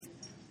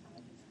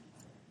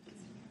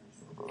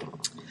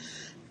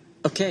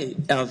Okay,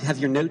 have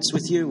your notes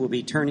with you. We'll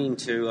be turning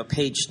to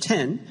page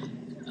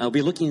 10. I'll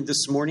be looking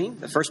this morning,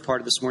 the first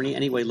part of this morning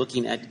anyway,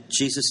 looking at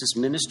Jesus'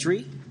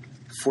 ministry,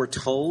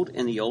 foretold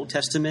in the Old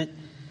Testament.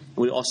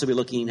 We'll also be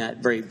looking at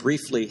very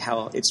briefly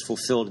how it's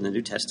fulfilled in the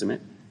New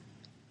Testament.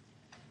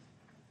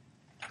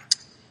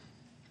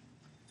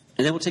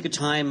 And then we'll take a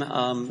time,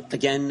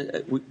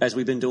 again, as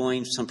we've been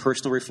doing, some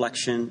personal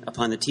reflection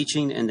upon the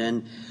teaching, and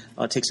then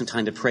take some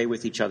time to pray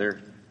with each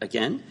other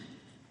again.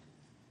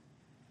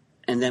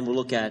 And then we'll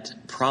look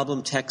at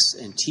problem texts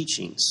and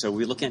teaching. So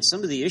we look at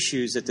some of the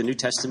issues that the New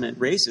Testament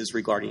raises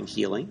regarding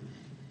healing.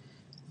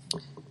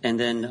 And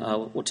then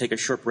we'll take a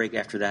short break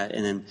after that,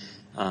 and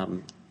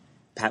then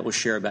Pat will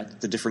share about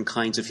the different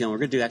kinds of healing. We're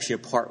going to do actually a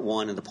part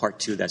 1 and the part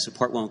 2 of that. So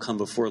part 1 will come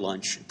before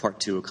lunch. Part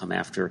 2 will come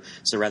after.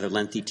 It's a rather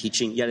lengthy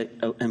teaching, yet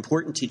an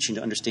important teaching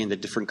to understand the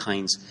different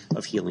kinds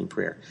of healing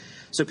prayer.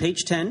 So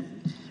page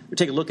 10, we'll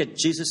take a look at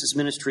Jesus'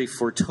 ministry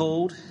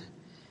foretold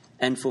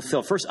and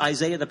fulfilled. First,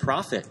 Isaiah the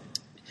prophet,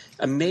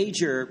 a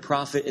major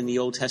prophet in the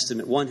Old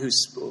Testament, one who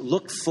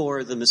looked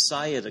for the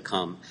Messiah to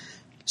come,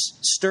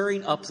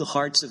 stirring up the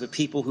hearts of the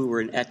people who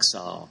were in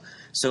exile.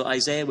 So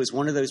Isaiah was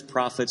one of those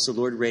prophets the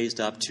Lord raised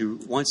up to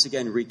once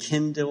again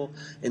rekindle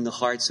in the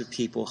hearts of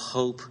people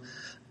hope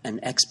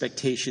and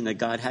expectation that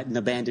God hadn't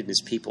abandoned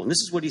his people. And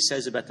this is what he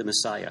says about the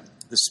Messiah.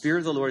 The Spirit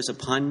of the Lord is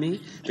upon me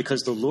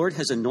because the Lord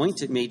has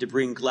anointed me to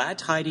bring glad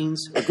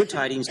tidings or good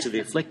tidings to the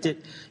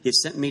afflicted. He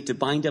has sent me to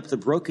bind up the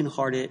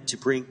brokenhearted,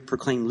 to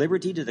proclaim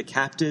liberty to the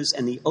captives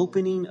and the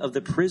opening of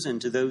the prison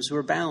to those who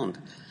are bound,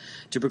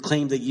 to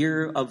proclaim the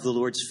year of the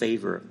Lord's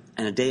favor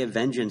and a day of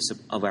vengeance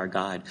of our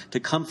God, to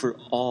comfort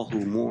all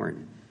who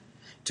mourn,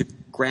 to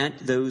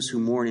grant those who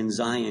mourn in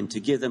Zion, to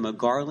give them a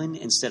garland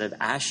instead of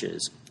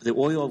ashes, the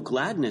oil of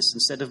gladness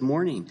instead of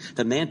mourning,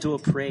 the mantle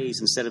of praise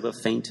instead of a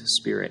faint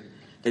spirit.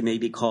 They may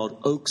be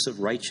called oaks of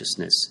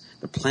righteousness,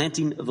 the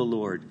planting of the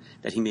Lord,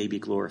 that he may be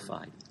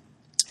glorified.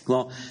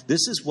 Well,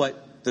 this is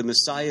what the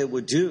Messiah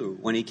would do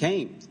when he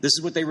came. This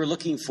is what they were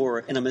looking for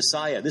in a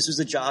Messiah. This was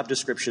the job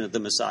description of the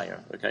Messiah.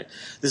 Okay,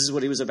 this is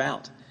what he was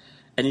about.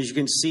 And as you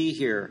can see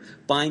here,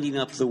 binding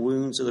up the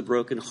wounds of the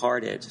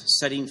brokenhearted,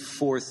 setting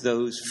forth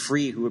those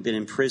free who have been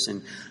in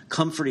prison,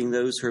 comforting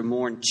those who are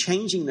mourn,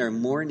 changing their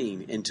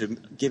mourning into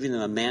giving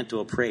them a mantle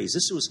of praise.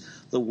 This was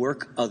the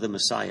work of the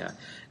Messiah.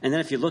 And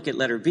then if you look at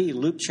letter B,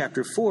 Luke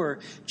chapter 4,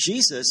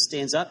 Jesus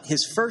stands up,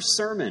 his first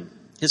sermon,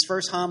 his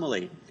first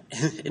homily,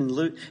 in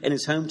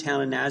his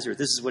hometown of Nazareth.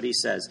 This is what he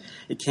says.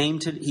 He came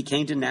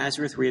to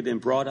Nazareth where he had been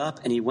brought up,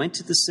 and he went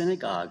to the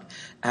synagogue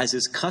as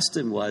his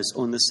custom was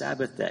on the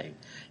Sabbath day.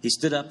 He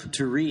stood up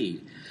to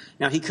read.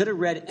 Now, he could have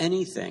read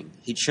anything.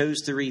 He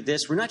chose to read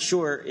this. We're not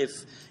sure if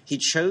he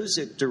chose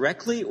it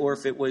directly or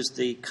if it was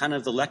the kind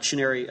of the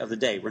lectionary of the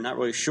day. We're not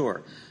really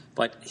sure.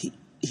 But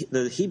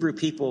the Hebrew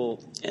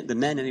people, the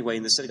men anyway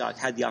in the synagogue,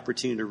 had the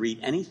opportunity to read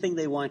anything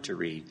they wanted to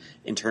read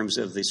in terms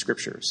of the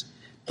scriptures.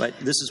 But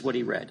this is what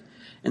he read.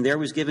 And there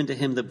was given to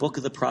him the book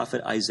of the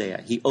prophet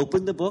Isaiah. He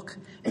opened the book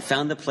and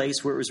found the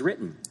place where it was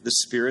written, "The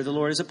Spirit of the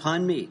Lord is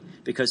upon me,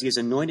 because he has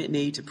anointed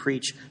me to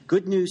preach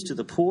good news to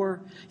the poor.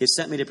 He has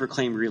sent me to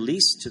proclaim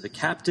release to the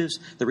captives,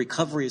 the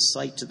recovery of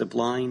sight to the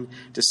blind,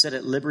 to set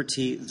at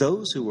liberty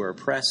those who were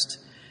oppressed,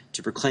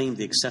 to proclaim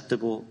the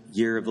acceptable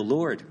year of the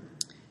Lord."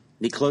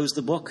 And he closed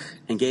the book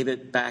and gave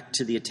it back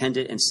to the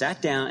attendant and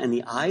sat down, and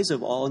the eyes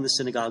of all in the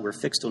synagogue were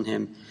fixed on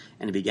him,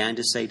 and he began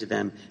to say to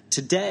them,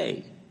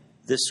 "Today,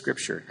 this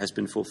scripture has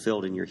been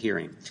fulfilled in your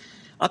hearing."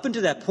 Up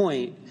until that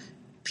point,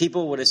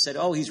 people would have said,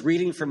 "Oh, he's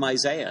reading from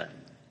Isaiah."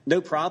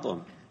 No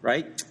problem,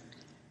 right?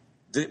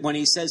 When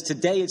he says,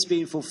 "Today it's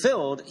being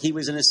fulfilled," he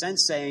was in a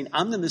sense saying,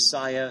 "I'm the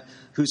Messiah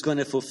who's going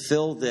to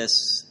fulfill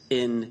this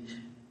in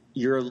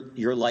your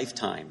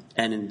lifetime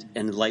and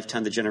in the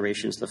lifetime of the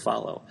generations to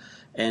follow."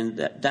 And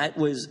that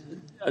was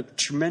a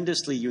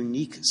tremendously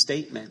unique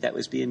statement that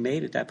was being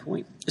made at that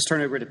point. Let's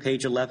turn over to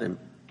page 11.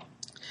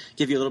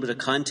 Give you a little bit of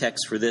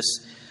context for this.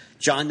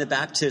 John the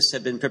Baptist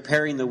had been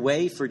preparing the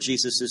way for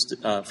Jesus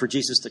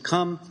to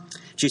come.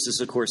 Jesus,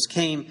 of course,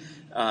 came.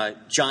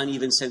 John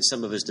even sent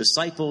some of his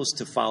disciples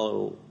to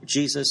follow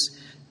Jesus.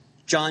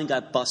 John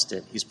got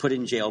busted. He's put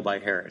in jail by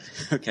Herod.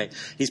 Okay,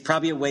 he's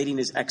probably awaiting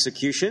his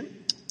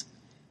execution,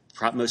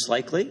 most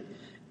likely.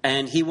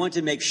 And he wanted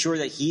to make sure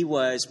that he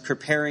was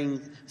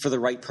preparing for the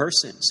right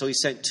person. So he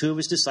sent 2 of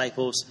his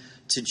disciples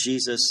to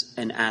Jesus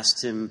and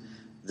asked him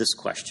this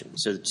question.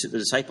 So the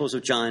disciples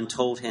of John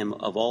told him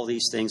of all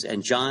these things,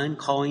 and John,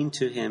 calling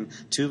to him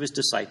 2 of his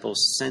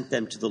disciples, sent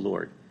them to the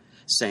Lord,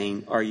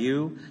 saying, "Are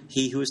you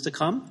he who is to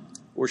come,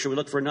 or shall we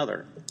look for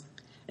another?"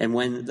 And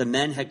when the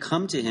men had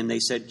come to him, they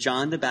said,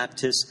 "John the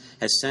Baptist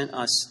has sent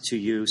us to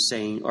you,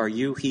 saying, 'Are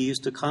you he who is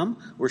to come,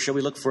 or shall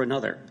we look for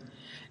another?'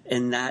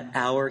 In that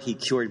hour he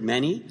cured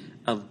many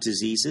of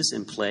diseases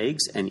and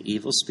plagues and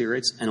evil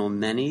spirits, and on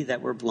many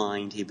that were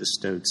blind he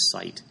bestowed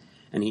sight.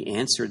 And he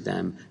answered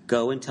them,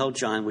 'Go and tell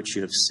John what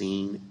you have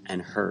seen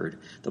and heard.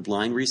 The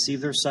blind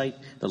receive their sight,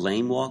 the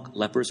lame walk,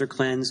 lepers are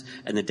cleansed,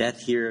 and the deaf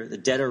hear, the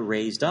dead are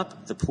raised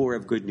up, the poor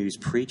have good news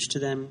preached to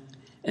them,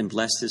 and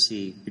blessed is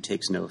he who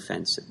takes no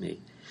offense at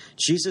me.'"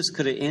 Jesus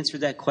could have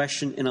answered that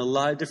question in a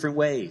lot of different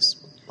ways.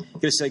 He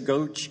could have said,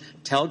 go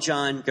tell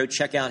John, go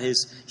check out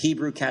his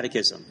Hebrew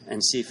catechism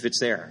and see if it's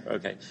there.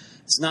 Okay.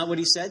 It's not what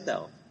he said,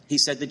 though. He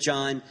said to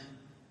John,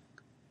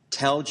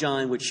 tell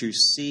John what you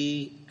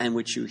see and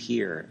what you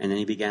hear. And then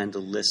he began to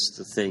list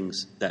the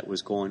things that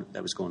was going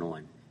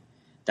on.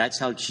 That's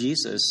how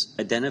Jesus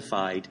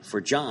identified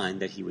for John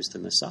that he was the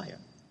Messiah.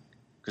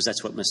 Because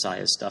that's what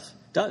Messiah stuff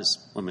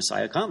does when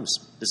Messiah comes.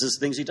 This is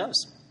the things he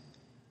does.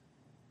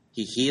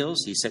 He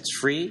heals, he sets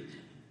free,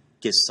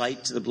 gives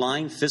sight to the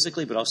blind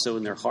physically, but also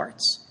in their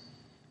hearts.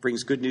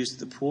 Brings good news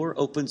to the poor,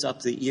 opens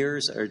up the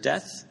ears that are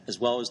deaf, as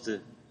well as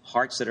the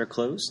hearts that are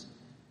closed.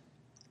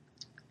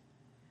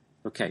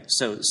 Okay,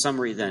 so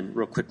summary then,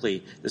 real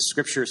quickly. The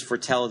scriptures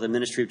foretell the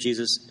ministry of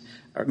Jesus,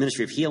 or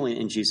ministry of healing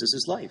in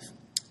Jesus' life.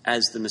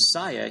 As the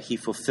Messiah, he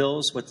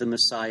fulfills what the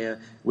Messiah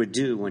would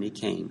do when he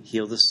came,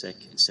 heal the sick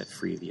and set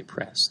free the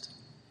oppressed.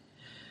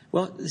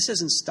 Well, this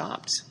hasn't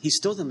stopped. He's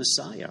still the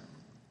Messiah.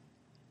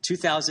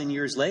 2,000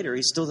 years later,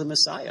 he's still the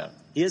Messiah.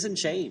 He hasn't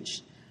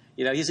changed.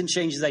 He hasn't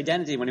changed his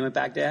identity when he went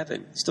back to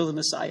heaven. He's still the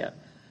Messiah.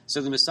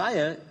 So the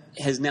Messiah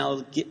has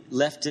now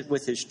left it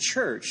with his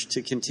church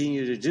to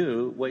continue to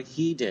do what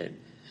he did,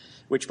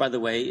 which, by the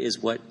way, is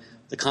what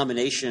the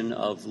combination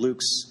of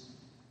Luke's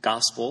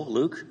gospel,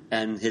 Luke,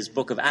 and his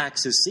book of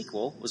Acts, his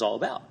sequel, was all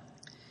about.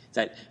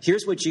 That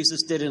here's what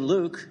Jesus did in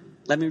Luke.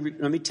 Let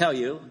me tell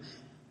you.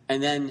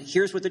 And then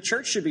here's what the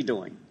church should be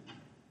doing.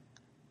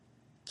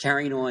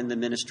 Carrying on the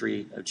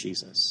ministry of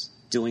Jesus,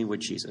 doing what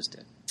Jesus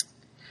did.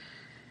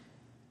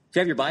 If you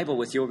have your Bible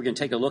with you, we're going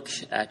to take a look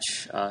at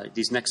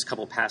these next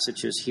couple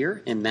passages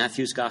here in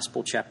Matthew's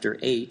Gospel, chapter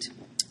 8.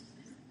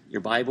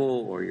 Your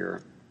Bible or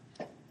your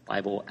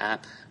Bible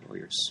app or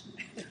your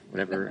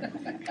whatever.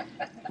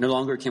 No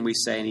longer can we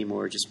say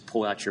anymore, just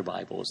pull out your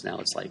Bibles. Now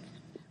it's like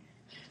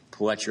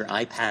pull out your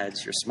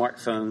iPads, your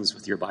smartphones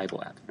with your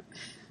Bible app.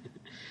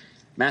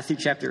 Matthew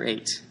chapter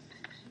 8.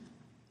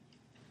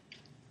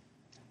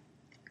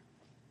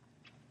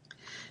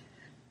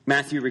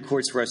 Matthew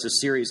records for us a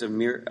series of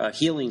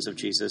healings of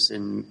Jesus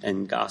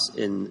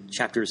in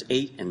chapters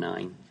 8 and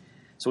 9.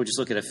 So we'll just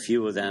look at a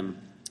few of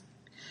them.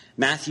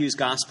 Matthew's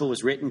gospel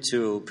was written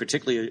to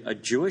particularly a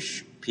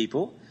Jewish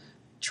people,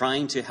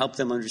 trying to help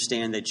them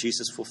understand that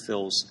Jesus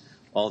fulfills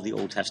all the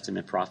Old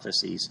Testament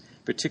prophecies,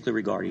 particularly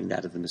regarding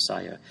that of the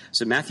Messiah.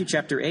 So Matthew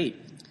chapter 8,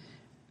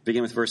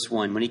 begin with verse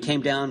 1. When he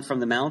came down from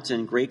the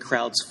mountain, great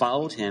crowds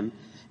followed him,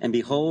 and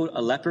behold,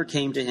 a leper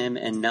came to him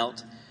and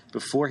knelt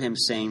before him,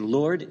 saying,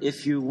 Lord,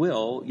 if you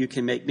will, you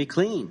can make me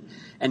clean.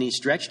 And he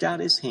stretched out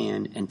his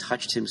hand and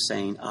touched him,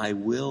 saying, I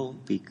will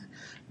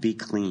be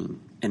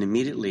clean. And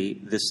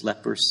immediately his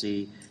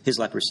leprosy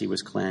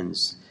was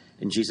cleansed.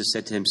 And Jesus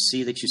said to him,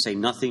 see that you say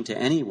nothing to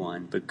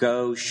anyone, but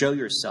go, show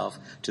yourself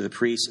to the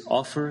priest,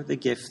 offer the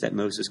gift that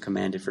Moses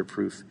commanded for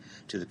proof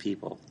to the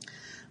people.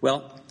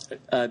 Well,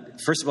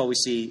 first of all, we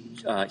see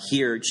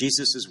here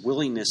Jesus'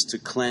 willingness to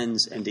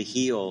cleanse and to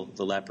heal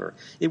the leper.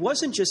 It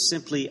wasn't just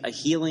simply a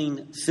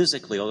healing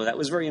physically, although that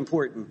was very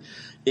important.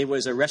 It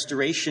was a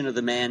restoration of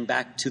the man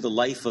back to the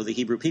life of the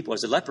Hebrew people.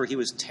 As a leper, he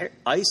was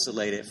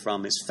isolated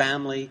from his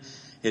family,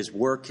 his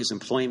work, his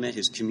employment,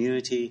 his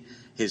community,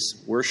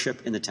 his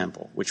worship in the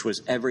temple, which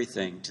was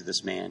everything to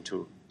this man,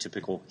 to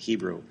typical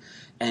Hebrew.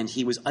 And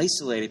he was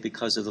isolated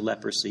because of the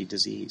leprosy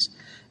disease.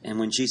 And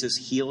when Jesus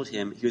healed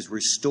him, he was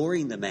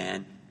restoring the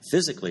man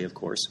physically, of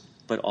course,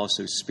 but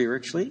also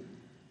spiritually,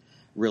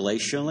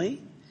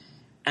 relationally.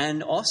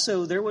 And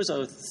also there was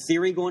a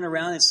theory going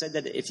around that said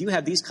that if you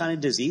have these kind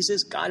of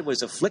diseases, God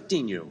was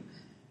afflicting you.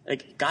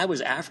 Like God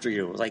was after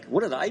you. Like,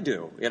 what did I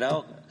do?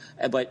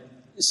 But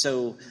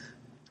so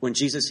when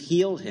Jesus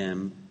healed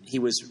him, he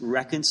was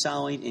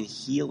reconciling and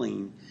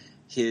healing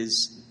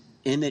his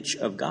image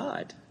of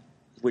God,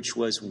 which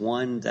was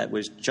one that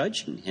was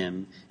judging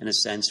him, in a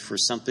sense, for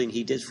something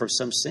he did, for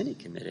some sin he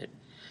committed.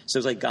 So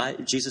it's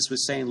like Jesus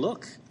was saying,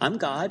 look, I'm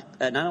God,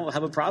 and I don't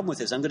have a problem with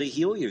this. I'm going to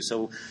heal you.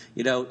 So,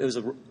 it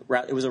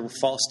was a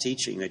false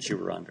teaching that you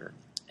were under.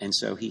 And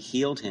so he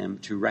healed him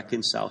to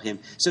reconcile him.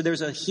 So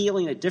there's a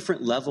healing at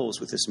different levels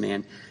with this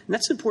man. And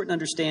that's important to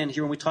understand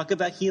here. When we talk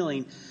about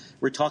healing,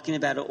 we're talking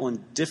about it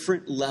on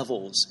different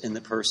levels in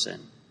the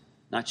person.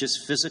 Not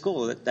just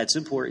physical, that's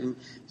important.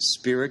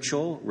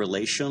 Spiritual,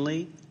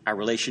 relationally, our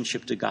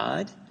relationship to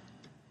God.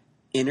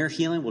 Inner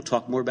healing, we'll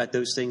talk more about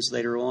those things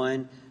later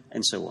on,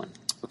 and so on.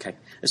 Okay,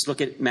 let's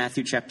look at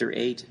Matthew chapter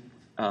 8,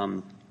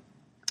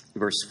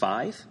 verse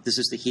 5. This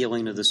is the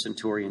healing of the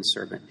centurion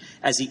servant.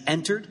 As he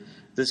entered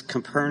this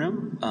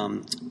Capernaum,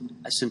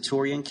 a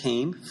centurion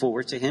came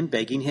forward to him,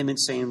 begging him and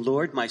saying,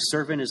 Lord, my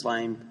servant is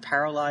lying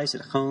paralyzed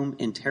at home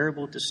in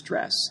terrible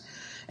distress.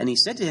 And he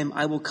said to him,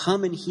 I will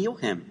come and heal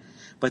him.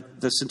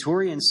 But the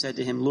centurion said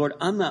to him, Lord,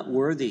 I'm not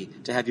worthy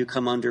to have you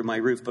come under my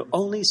roof, but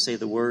only say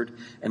the word,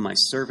 and my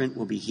servant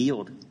will be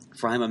healed.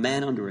 For I am a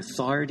man under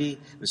authority,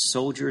 with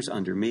soldiers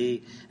under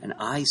me, and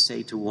I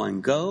say to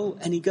one, go,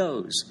 and he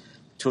goes.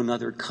 To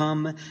another,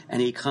 come,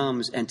 and he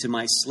comes, and to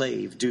my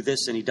slave, do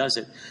this, and he does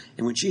it.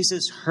 And when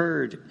Jesus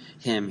heard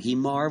him, he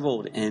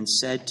marveled and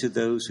said to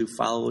those who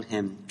followed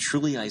him,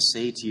 truly I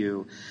say to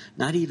you,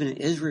 not even in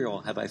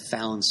Israel have I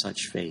found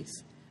such faith.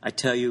 I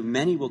tell you,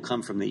 many will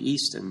come from the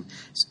east and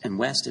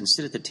west and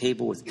sit at the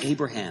table with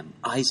Abraham,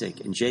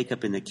 Isaac, and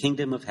Jacob in the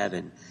kingdom of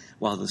heaven,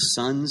 while the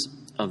sons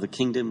of the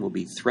kingdom will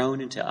be thrown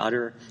into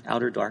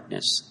outer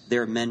darkness.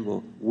 There men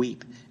will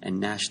weep and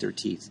gnash their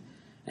teeth.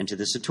 And to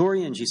the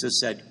centurion, Jesus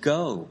said,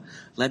 go,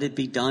 let it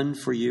be done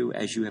for you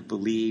as you have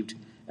believed.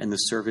 And the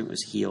servant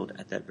was healed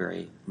at that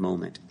very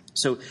moment.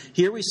 So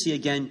here we see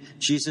again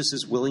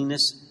Jesus'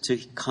 willingness to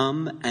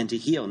come and to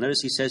heal.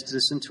 Notice he says to the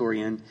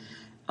centurion,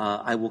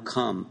 I will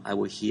come, I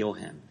will heal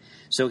him.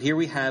 So here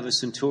we have a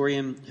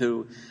centurion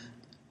who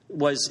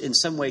was in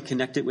some way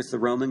connected with the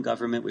Roman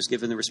government, was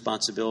given the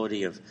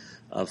responsibility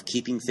of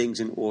keeping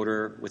things in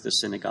order with the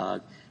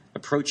synagogue,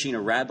 approaching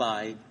a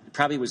rabbi.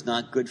 Probably was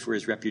not good for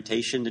his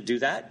reputation to do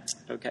that,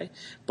 okay?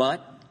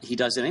 But he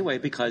does it anyway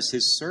because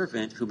his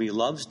servant, whom he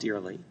loves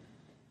dearly,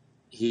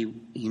 he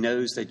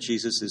knows that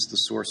Jesus is the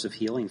source of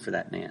healing for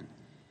that man.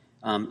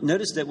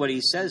 Notice that what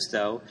he says,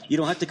 though, you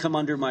don't have to come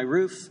under my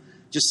roof,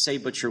 just say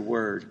but your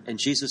word. And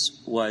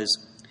Jesus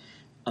was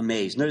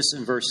amazed. Notice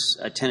in verse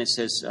 10 it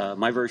says,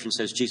 my version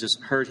says, Jesus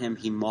heard him,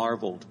 he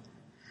marveled.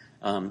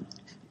 Can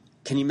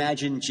you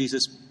imagine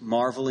Jesus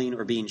marveling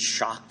or being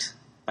shocked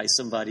by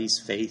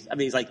somebody's faith? I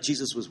mean, it's like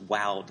Jesus was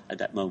wowed at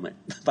that moment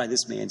by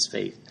this man's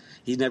faith.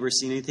 He'd never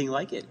seen anything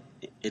like it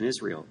in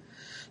Israel.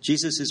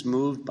 Jesus is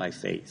moved by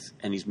faith,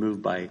 and he's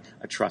moved by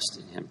a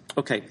trust in him.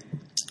 Okay,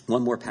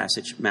 one more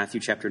passage, Matthew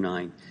chapter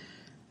 9.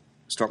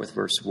 Start with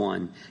verse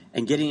 1.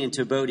 And getting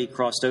into a boat, he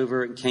crossed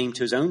over and came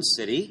to his own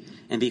city.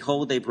 And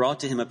behold, they brought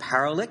to him a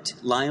paralytic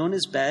lying on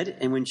his bed.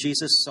 And when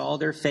Jesus saw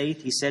their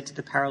faith, he said to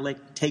the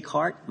paralytic, take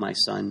heart, my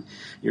son,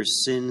 your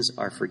sins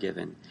are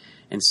forgiven.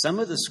 And some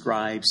of the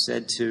scribes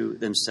said to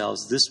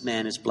themselves, this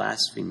man is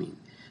blaspheming.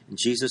 And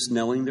Jesus,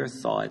 knowing their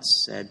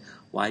thoughts, said,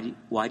 why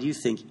do you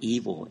think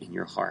evil in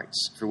your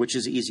hearts? For which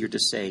is easier to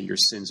say, your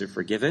sins are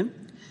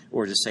forgiven,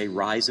 or to say,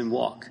 rise and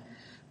walk?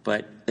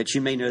 But that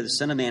you may know the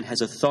Son of Man has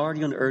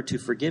authority on earth to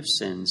forgive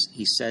sins,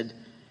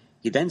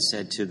 he then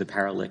said to the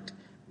paralytic,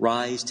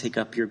 rise, take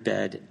up your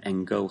bed,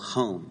 and go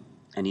home.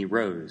 And he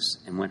rose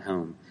and went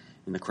home.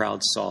 When the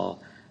crowd saw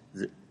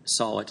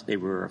it, they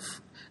were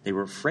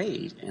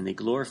afraid, and they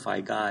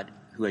glorified God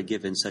who had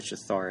given such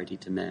authority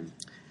to men.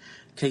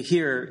 Okay,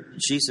 here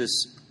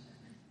Jesus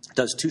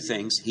does two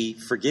things. He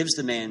forgives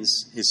the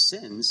man's his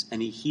sins,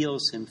 and he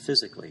heals him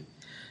physically.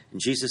 And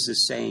Jesus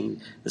is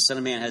saying the Son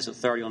of Man has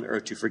authority on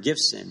earth to forgive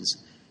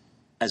sins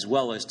as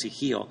well as to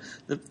heal.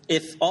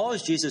 If all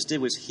Jesus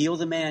did was heal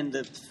the man,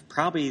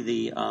 probably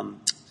the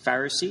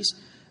Pharisees,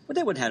 well,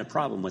 they wouldn't have had a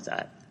problem with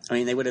that. I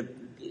mean, they would have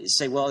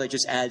say, well, that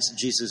just adds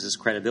Jesus'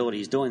 credibility.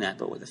 He's doing that.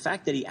 But with the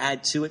fact that he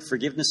add to it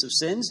forgiveness of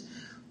sins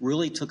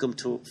really took him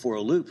for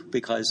a loop,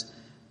 because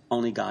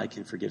only God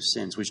can forgive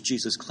sins, was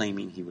Jesus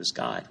claiming he was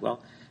God.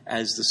 Well,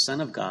 as the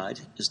Son of God,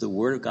 as the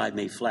Word of God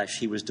made flesh,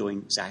 he was doing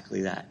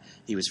exactly that.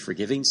 He was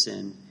forgiving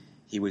sin.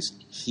 He was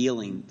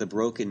healing the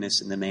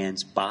brokenness in the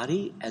man's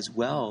body as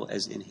well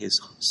as in his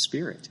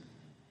spirit.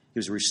 He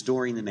was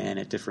restoring the man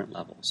at different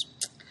levels.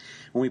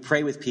 When we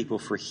pray with people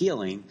for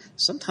healing,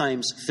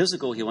 sometimes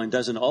physical healing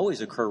doesn't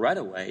always occur right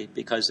away,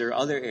 because there are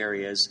other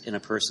areas in a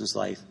person's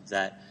life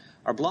that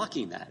are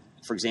blocking that.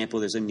 For example,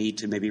 there's a need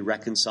to maybe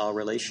reconcile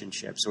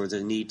relationships, or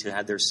the need to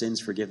have their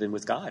sins forgiven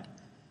with God.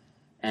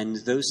 And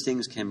those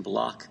things can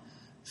block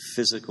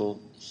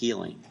physical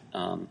healing.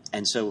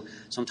 And so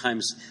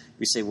sometimes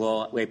we say,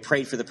 well, we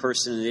prayed for the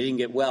person and they didn't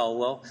get well.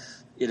 Well,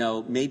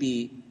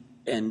 maybe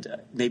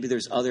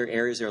there's other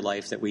areas of their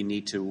life that we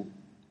need to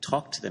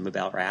talk to them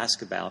about or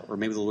ask about, or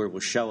maybe the Lord will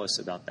show us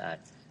about that,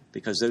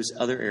 because those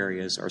other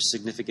areas are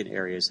significant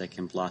areas that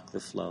can block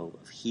the flow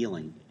of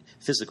healing,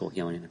 physical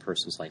healing in a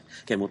person's life.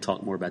 Again, we'll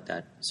talk more about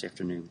that this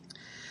afternoon.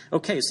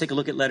 Okay, let's take a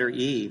look at letter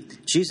E.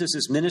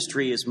 Jesus'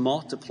 ministry is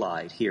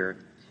multiplied here.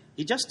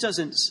 He just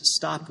doesn't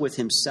stop with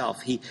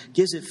himself. He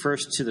gives it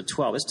first to the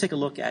 12. Let's take a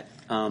look at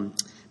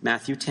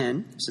Matthew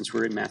 10, since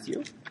we're in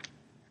Matthew.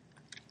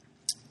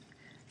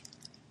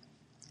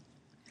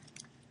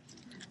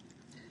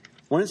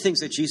 One of the things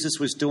that Jesus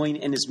was doing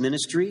in his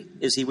ministry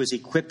is he was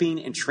equipping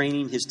and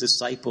training his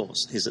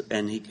disciples.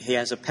 He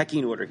has a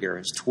pecking order here.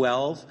 It's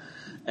 12,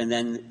 and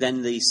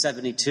then the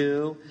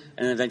 72,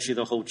 and then eventually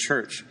the whole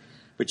church.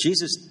 But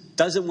Jesus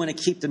doesn't want to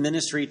keep the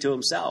ministry to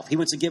himself. He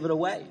wants to give it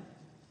away.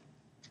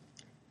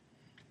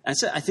 And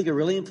so I think a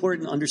really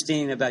important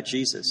understanding about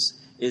Jesus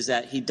is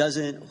that he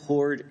doesn't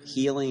hoard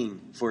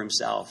healing for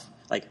himself.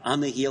 Like,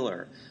 I'm the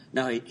healer.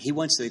 No, he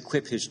wants to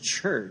equip his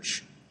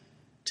church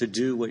to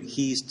do what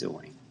he's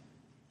doing.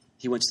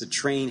 He wants to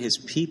train his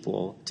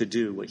people to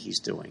do what he's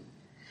doing.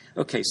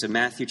 Okay, so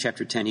Matthew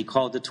chapter 10, he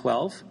called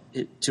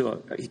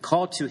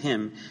to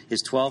him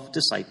his 12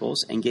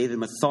 disciples and gave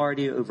them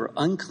authority over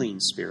unclean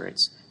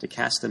spirits to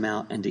cast them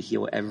out and to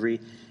heal every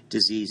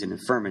disease and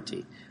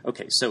infirmity.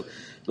 Okay, so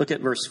look at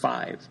verse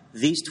 5.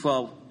 These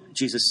 12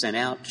 Jesus sent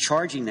out,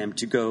 charging them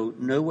to go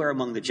nowhere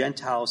among the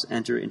Gentiles,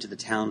 enter into the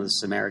town of the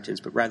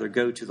Samaritans, but rather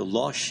go to the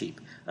lost sheep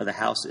of the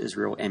house of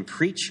Israel and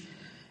preach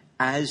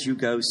as you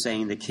go,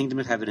 saying, the kingdom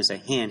of heaven is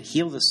at hand.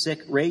 Heal the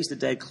sick, raise the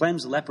dead,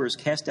 cleanse the lepers,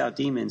 cast out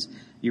demons.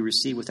 You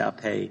receive without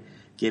pay,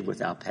 give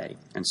without pay,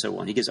 and so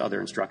on. He gives other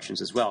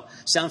instructions as well.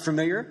 Sound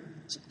familiar?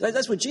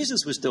 That's what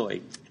Jesus was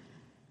doing.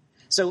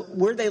 So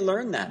where did they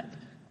learn that?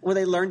 Well,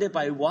 they learned it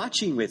by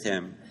watching with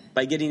him,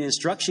 by getting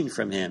instruction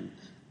from him.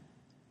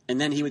 And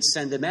then he would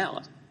send them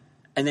out.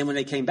 And then when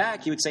they came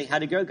back, he would say,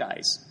 how'd it go,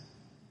 guys?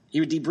 He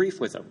would debrief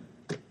with them,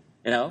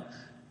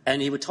 and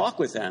he would talk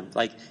with them,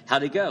 like,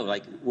 how'd it go?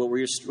 Like, what were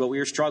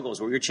your struggles?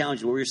 What were your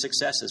challenges? What were your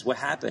successes? What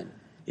happened?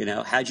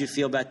 How'd you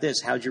feel about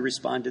this? How'd you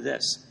respond to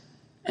this?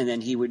 And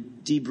then he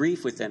would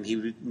debrief with them. He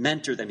would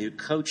mentor them. He would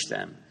coach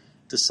them,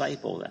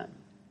 disciple them.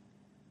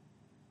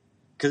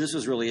 Because this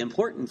was really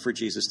important for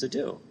Jesus to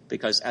do.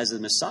 Because as the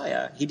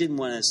Messiah, he didn't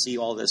want to see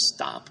all this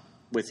stop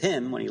with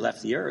him when he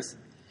left the earth.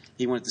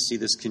 He wanted to see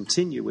this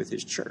continue with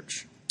his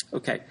church.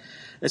 Okay,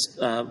 let's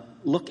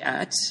look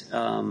at,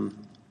 I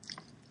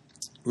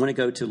want to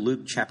go to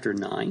Luke chapter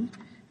 9.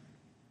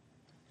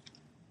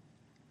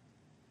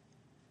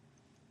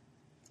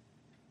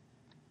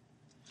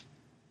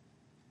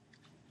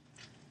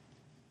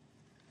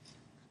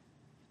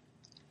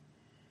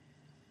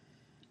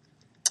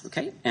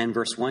 Okay, and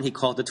verse 1, he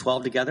called the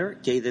 12 together,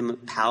 gave them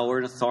power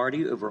and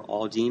authority over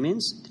all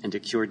demons and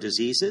to cure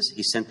diseases.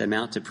 He sent them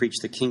out to preach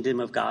the kingdom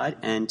of God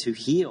and to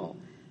heal.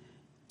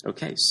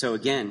 Okay, so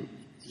again,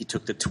 he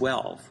took the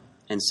 12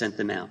 and sent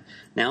them out.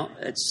 Now,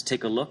 let's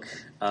take a look.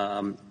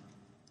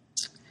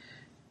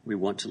 We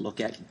want to look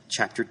at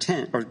chapter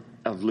 10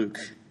 of Luke,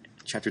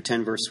 chapter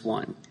 10, verse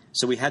 1.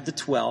 So we had the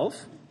 12,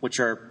 which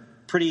are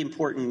pretty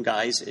important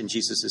guys in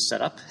Jesus'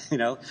 setup.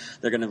 They're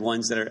going to be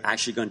ones that are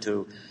actually going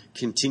to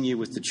continue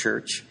with the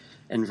church.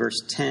 And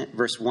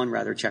verse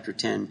 1, chapter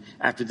 10,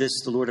 after this,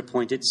 the Lord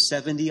appointed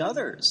 70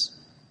 others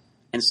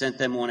and sent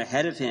them on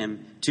ahead of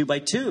him 2 by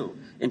 2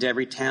 into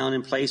every town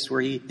and place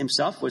where he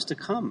himself was to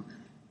come.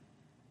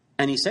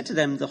 And he said to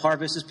them, the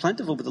harvest is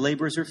plentiful, but the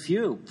laborers are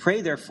few.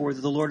 Pray, therefore,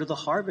 to the Lord of the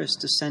harvest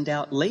to send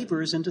out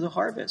laborers into the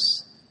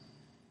harvest.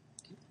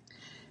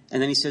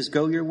 And then he says,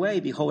 go your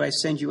way. Behold, I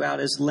send you out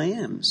as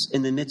lambs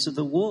in the midst of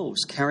the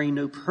wolves, carrying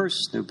no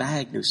purse, no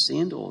bag, no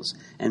sandals,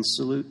 and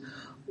salute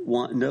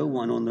no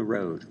one on the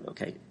road.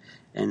 Okay.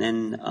 And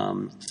then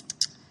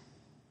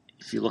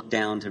if you look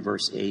down to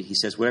verse 8, he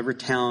says, whatever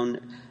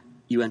town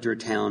you enter a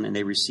town and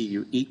they receive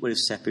you, eat what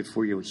is set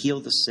before you, heal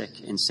the sick,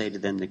 and say to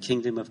them, the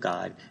kingdom of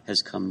God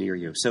has come near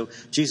you. So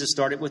Jesus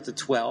started with the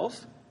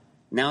 12.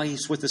 Now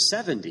he's with the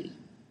 70.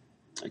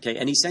 Okay,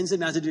 and he sends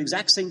them out to do the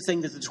exact same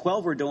thing that the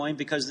 12 were doing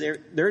because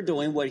they're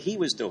doing what he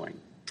was doing.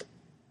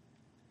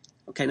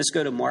 Okay, let's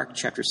go to Mark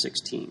chapter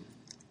 16.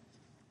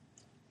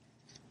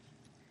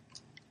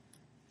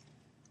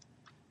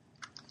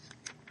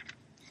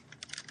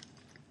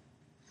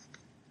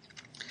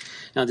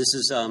 Now, this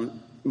is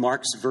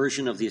Mark's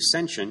version of the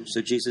ascension.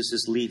 So Jesus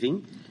is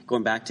leaving,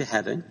 going back to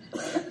heaven,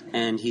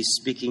 and he's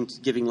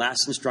giving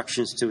last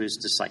instructions to his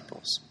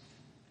disciples.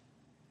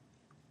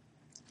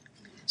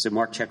 So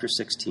Mark chapter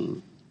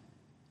 16,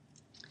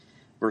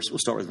 we'll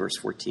start with verse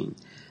 14.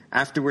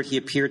 Afterward, he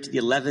appeared to the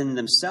 11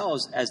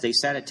 themselves as they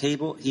sat at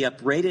table. He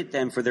upbraided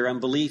them for their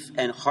unbelief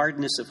and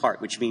hardness of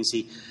heart, which means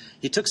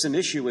he took some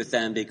issue with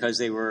them because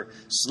they were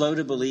slow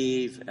to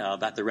believe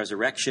about the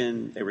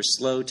resurrection. They were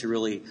slow to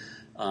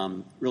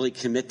really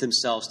commit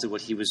themselves to what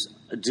he was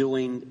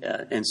doing.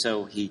 And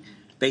so he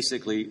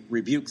basically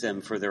rebuked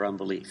them for their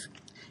unbelief.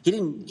 He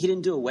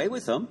didn't do away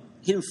with them.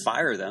 He didn't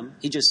fire them.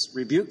 He just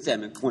rebuked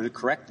them and wanted to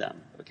correct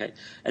them. Okay.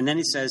 And then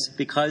he says,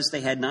 because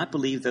they had not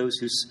believed those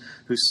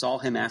who saw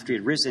him after he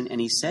had risen,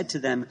 and he said to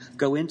them,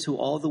 go into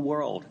all the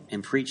world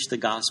and preach the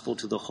gospel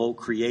to the whole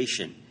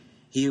creation.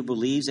 He who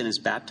believes and is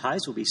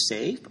baptized will be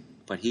saved,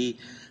 but he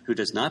who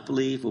does not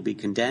believe will be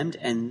condemned,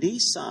 and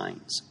these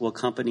signs will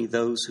accompany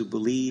those who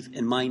believe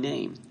in my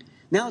name.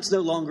 Now it's no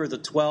longer the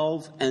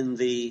 12 and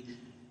the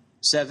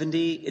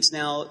 70. It's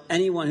now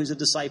anyone who's a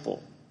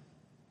disciple.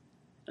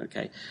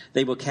 Okay.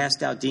 They will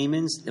cast out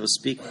demons. They will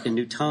speak in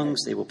new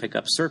tongues. They will pick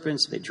up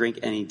serpents. If they drink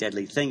any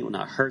deadly thing, it will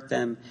not hurt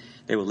them.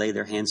 They will lay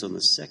their hands on the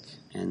sick,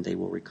 and they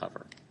will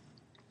recover.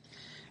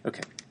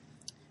 Okay.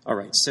 All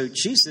right. So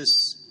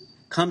Jesus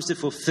comes to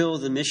fulfill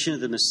the mission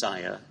of the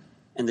Messiah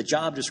and the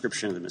job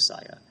description of the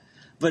Messiah.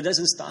 But it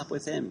doesn't stop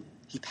with him.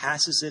 He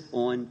passes it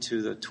on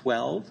to the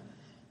 12,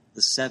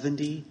 the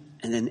 70,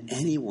 and then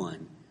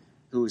anyone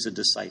who is a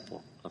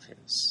disciple of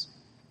his.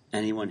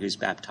 Anyone who's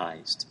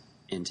baptized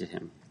into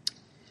him.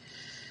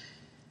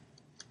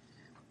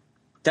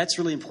 That's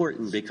really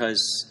important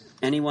because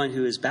anyone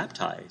who is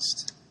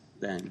baptized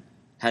then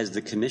has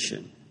the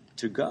commission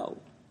to go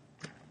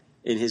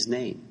in his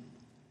name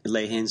and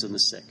lay hands on the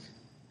sick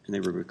and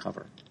they will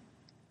recover.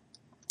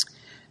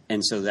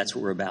 And so that's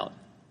what we're about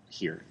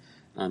here.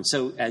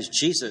 So as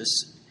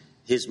Jesus,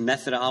 his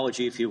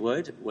methodology, if you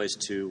would, was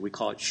we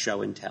call it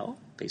show and tell,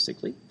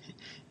 basically.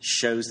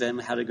 Shows them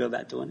how to go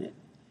about doing it.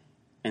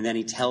 And then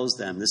he tells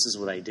them, this is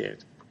what I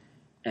did.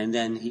 And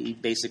then he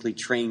basically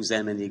trains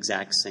them in the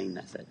exact same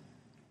method.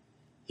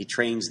 He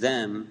trains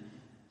them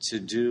to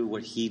do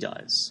what he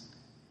does.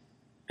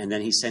 And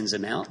then he sends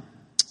them out,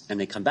 and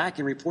they come back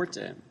and report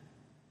to him.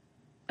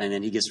 And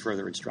then he gives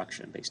further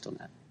instruction based on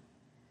that.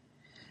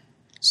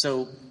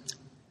 So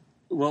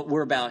what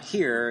we're about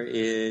here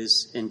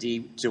is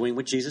indeed doing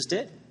what Jesus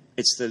did.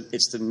 It's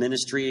the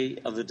ministry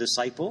of the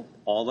disciple.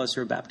 All of us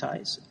who are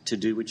baptized to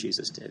do what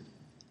Jesus did.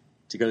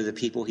 To go to the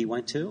people he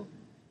went to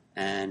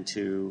and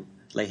to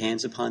lay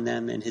hands upon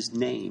them in his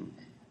name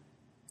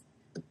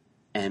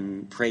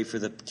and pray for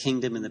the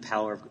kingdom and the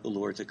power of the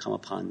Lord to come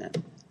upon them.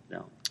 You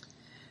know?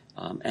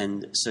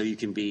 And so you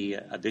can be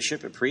a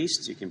bishop, a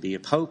priest, you can be a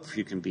pope,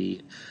 you can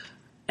be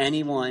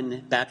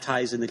anyone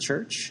baptized in the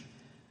church.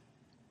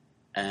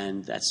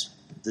 And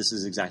this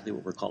is exactly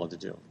what we're called to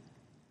do.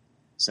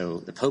 So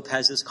the Pope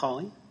has this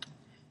calling,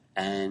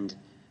 and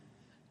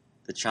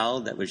the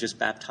child that was just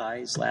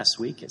baptized last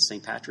week at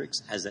St.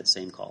 Patrick's has that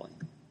same calling.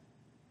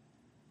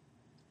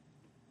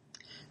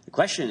 The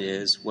question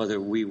is whether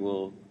we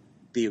will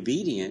be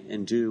obedient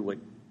and do what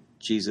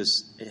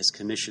Jesus has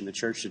commissioned the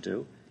church to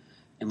do,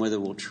 and whether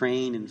we'll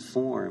train and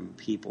form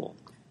people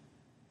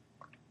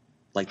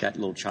like that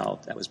little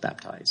child that was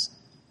baptized,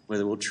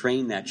 whether we'll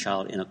train that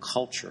child in a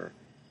culture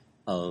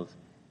of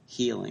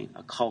healing,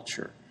 a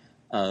culture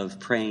of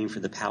praying for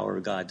the power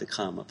of God to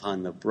come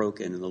upon the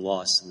broken and the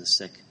lost and the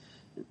sick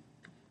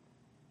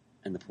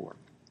and the poor.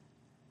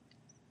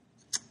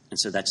 And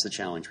so that's the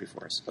challenge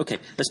before us. Okay,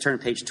 let's turn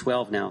to page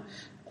 12 now.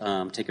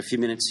 Take a few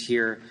minutes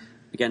here,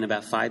 again,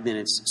 about 5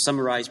 minutes,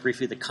 summarize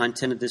briefly the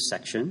content of this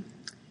section.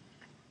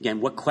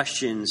 Again, what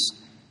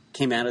questions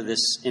came out of this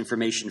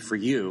information for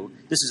you?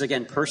 This is,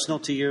 again, personal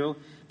to you,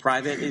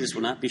 private. This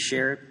will not be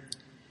shared.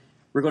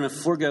 We're going to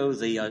forego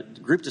the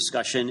group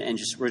discussion and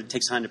just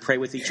take time to pray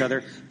with each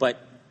other, but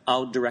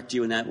I'll direct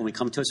you in that when we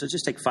come to it. So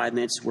just take 5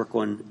 minutes, work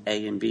on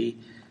A and B.